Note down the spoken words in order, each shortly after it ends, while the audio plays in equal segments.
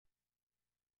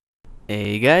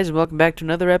Hey guys, welcome back to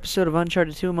another episode of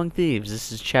Uncharted 2 Among Thieves.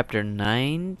 This is chapter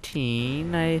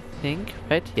 19, I think,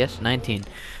 right? Yes, 19.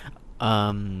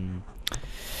 Um,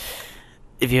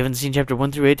 if you haven't seen chapter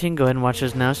 1 through 18, go ahead and watch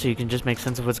those now so you can just make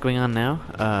sense of what's going on now.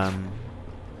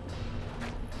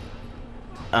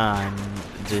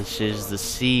 This is the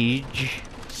siege,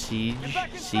 seizure,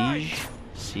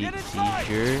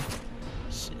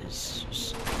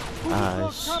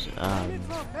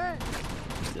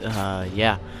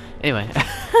 yeah. Anyway,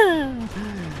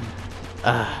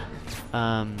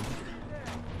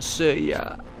 so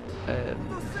yeah,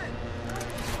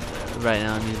 right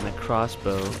now I'm using a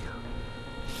crossbow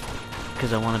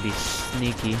because I want to be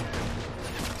sneaky.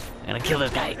 I'm gonna kill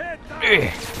this guy.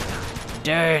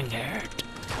 Dang it!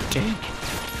 Dang it!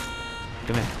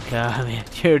 Come here!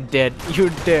 You're dead!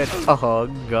 You're dead! Oh,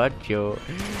 got you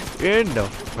in the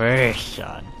face,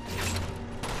 son.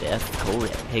 That's cool.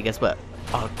 Hey, guess what?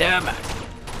 Oh, damn it!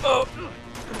 Oh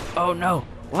no!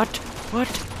 What?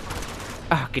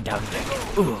 Ah, get down there!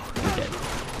 Ooh, you're dead!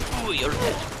 Ooh, you're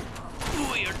dead!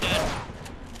 Ooh, you're dead!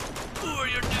 Ooh,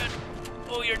 you're dead!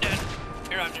 Oh, you're dead!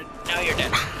 You're on dead! Now you're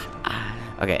dead!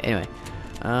 Okay. Anyway,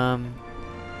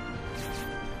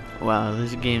 wow,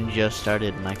 this game just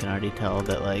started, and I can already tell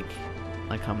that like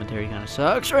my commentary kind of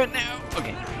sucks right now.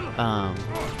 Okay.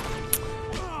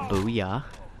 Booyah.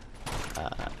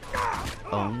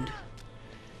 Owned.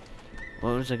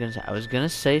 What was I gonna say? I was gonna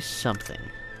say something.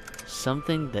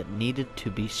 Something that needed to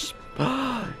be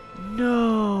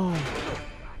no!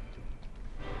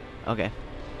 Okay.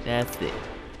 That's it.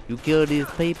 You kill these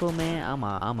people, man, oh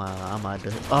no!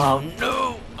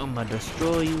 I'ma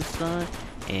destroy you, son.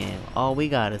 And all we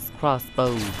got is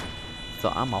crossbows. So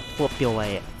I'ma whoop your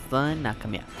ass, son. Now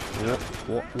come here.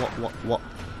 What?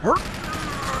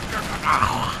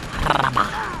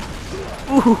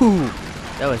 Ooh!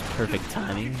 That was perfect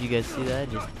timing. You guys see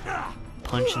that? Just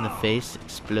punch in the face,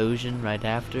 explosion right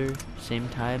after, same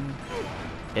time,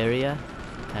 area,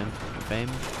 time frame.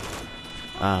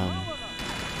 Oh,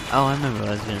 I remember what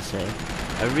I was gonna say.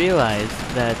 I realized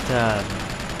that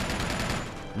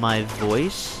my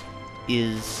voice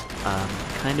is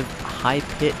kind of high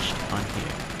pitched on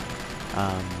here.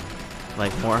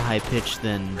 Like more high pitched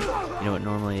than it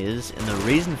normally is, and the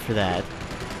reason for that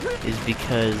is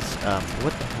because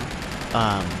what the hell?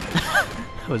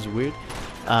 That was weird.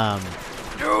 No!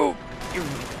 You're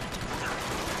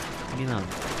you know.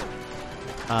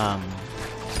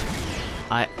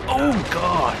 Oh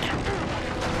god!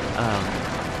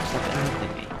 Stop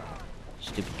interrupting me.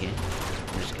 Stupid game.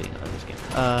 I'm just kidding, I love this game.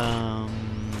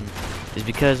 Is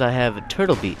because I have a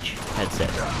Turtle Beach headset.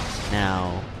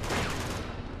 Now,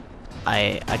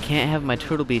 I can't have my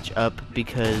Turtle Beach up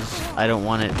because I don't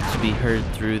want it to be heard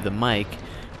through the mic,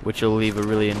 which will leave a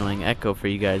really annoying echo for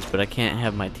you guys, but I can't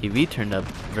have my TV turned up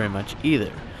very much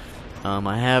either.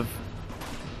 I have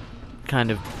kind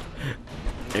of,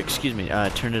 excuse me,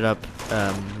 turned it up,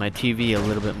 my TV a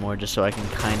little bit more just so I can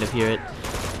kind of hear it.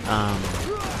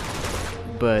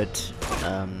 But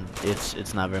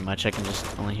it's not very much. I can just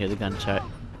only hear the gunshot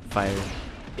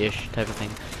fire-ish type of thing.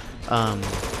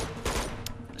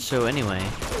 So anyway,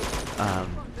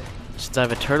 since I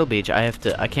have a Turtle Beach, I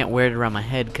can't wear it around my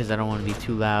head because I don't want to be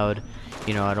too loud.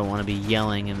 I don't want to be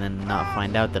yelling and then not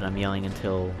find out that I'm yelling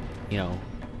until,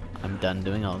 I'm done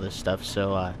doing all this stuff.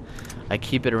 So I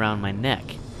keep it around my neck.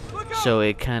 So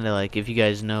it kind of like, if you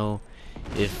guys know,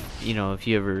 if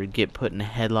you ever get put in a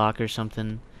headlock or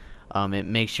something, it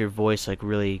makes your voice like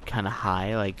really kind of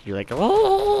high, like you're like,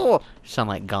 oh, sound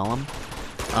like Gollum.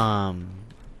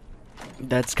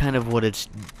 That's kind of what it's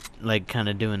like kind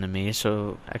of doing to me.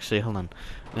 So actually, hold on,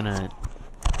 I'm gonna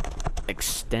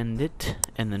extend it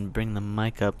and then bring the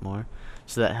mic up more,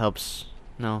 so that helps.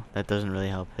 No, that doesn't really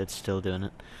help. It's still doing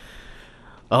it.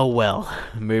 Oh well,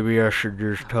 maybe I should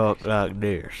just talk like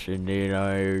this, and then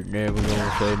I ain't never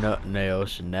gonna say nothing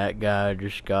else, and that guy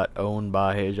just got owned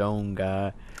by his own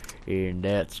guy, and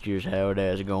that's just how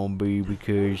that's gonna be,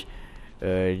 because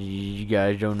you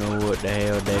guys don't know what the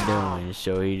hell they're doing,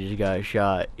 so he just got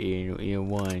shot in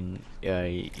one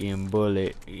in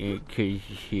bullet, cause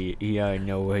he don't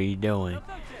know what he's doing,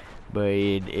 but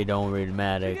it don't really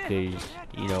matter, cause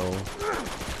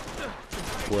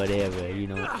whatever,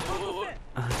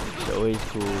 so it's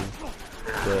cool,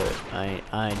 but I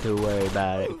ain't too worried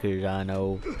about it, cause I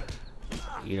know,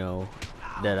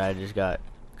 that I just got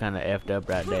kind of effed up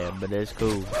right there, but it's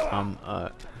cool.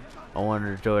 I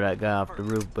wanted to throw that guy off the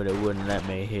roof, but it wouldn't let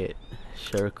me hit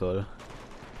circle.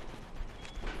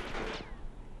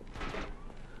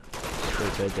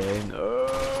 Stupid thing.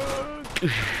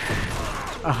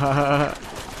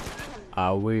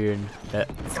 I win.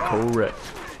 That's correct.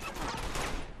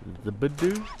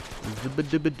 Zibadoo.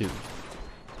 Zibadoo.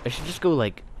 I should just go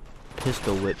like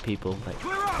pistol whip people. Like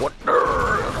what?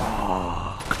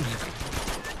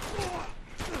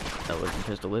 That wasn't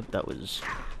pistol whip. That was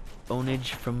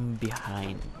ownage from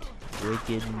behind.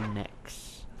 Breaking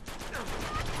necks.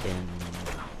 And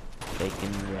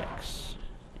faking wrecks.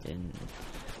 And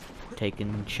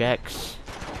taking checks.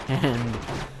 And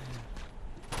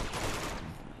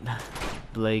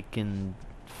Blake and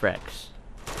Frex.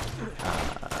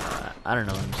 I don't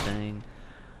know what I'm saying.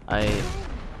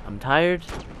 I'm tired.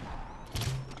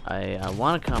 I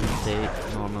want to compensate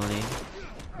normally,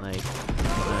 like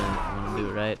when I do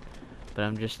it right, but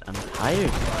I'm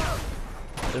tired.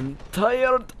 I'm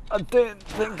tired. I don't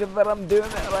think that I'm doing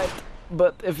it right.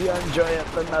 But if you enjoy it,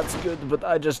 then that's good. But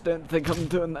I just don't think I'm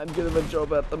doing that good of a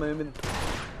job at the moment.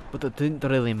 But it didn't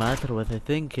really matter what I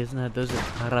think, isn't it? Does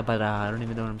it? I don't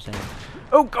even know what I'm saying.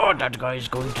 Oh god, that guy is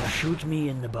going to shoot me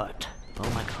in the butt. Oh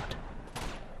my god.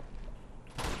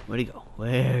 Where'd he go?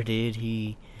 Where did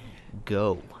he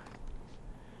go?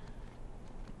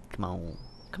 Come on.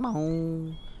 Come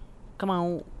on. Come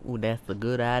on. Ooh, that's a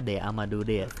good idea. I'm gonna do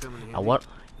this. What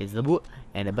is the boot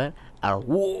and the butt?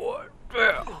 What?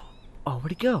 Oh,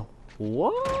 where'd he go?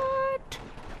 What?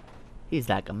 He's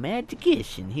like a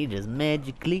magician. He just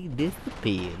magically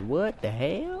disappeared. What the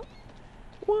hell?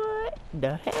 What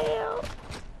the hell?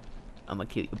 I'm gonna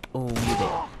kill you. Boom, you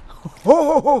dead.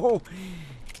 Oh,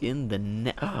 in the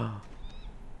net.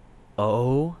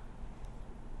 Oh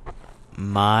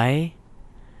my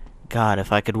god,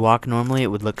 if I could walk normally, it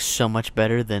would look so much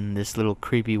better than this little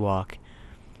creepy walk.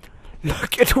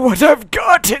 Look at what I've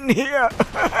got in here.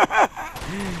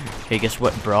 Hey, guess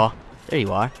what, brah? There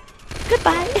you are.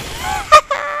 Goodbye.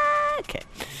 Okay.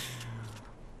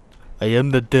 I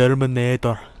am the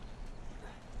Terminator.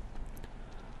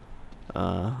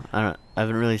 I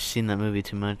haven't really seen that movie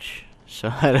too much, so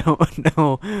I don't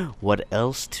know what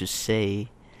else to say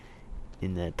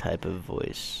in that type of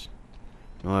voice.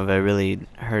 Nor have I really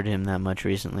heard him that much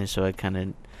recently, so I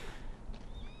don't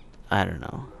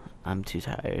know. I'm too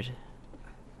tired.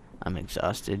 I'm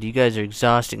exhausted. You guys are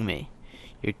exhausting me.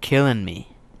 You're killing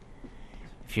me.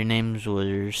 If your names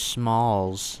were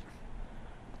Smalls,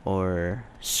 or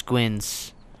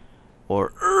Squints,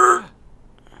 or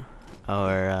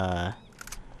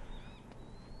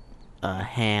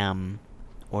Ham,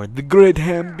 or the Great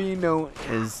Hambino,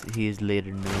 as he is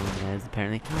later known as,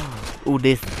 apparently. Oh,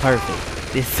 this is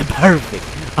perfect. This is perfect.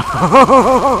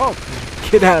 Oh,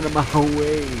 get out of my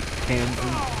way,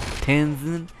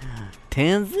 Tanzan.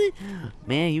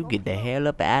 Man, you get the hell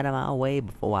up out of my way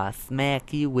before I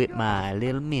smack you with my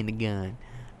little minigun.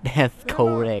 That's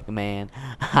correct, man.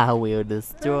 I will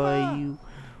destroy you.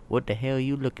 What the hell are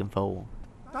you looking for?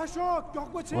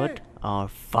 What? Oh,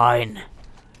 fine.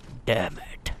 Damn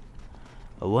it.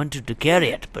 I wanted to carry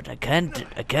it, but I can't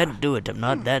do it. I'm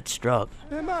not that strong.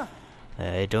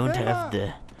 I don't have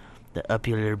the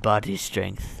upper body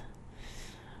strength.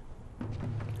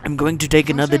 I'm going to take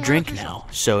another drink now,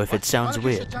 so if it sounds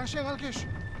weird.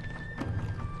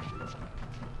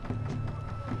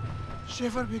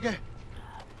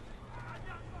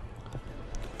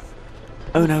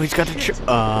 Oh no, he's got a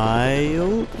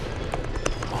child.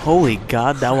 Holy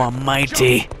God, thou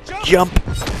almighty. Jump.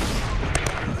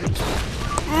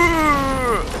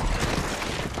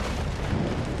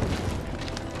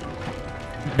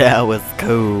 That was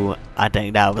cool. I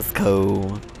think that was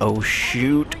cool. Oh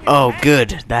shoot. Oh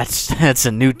good. That's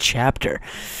a new chapter.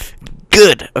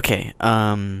 Good. Okay.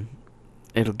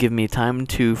 It'll give me time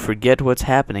to forget what's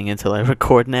happening until I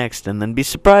record next, and then be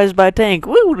surprised by a tank.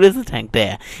 Woo! There's a tank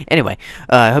there. Anyway,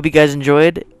 I hope you guys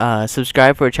enjoyed.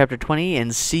 Subscribe for chapter 20,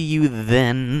 and see you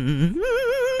then.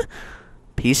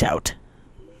 Peace out.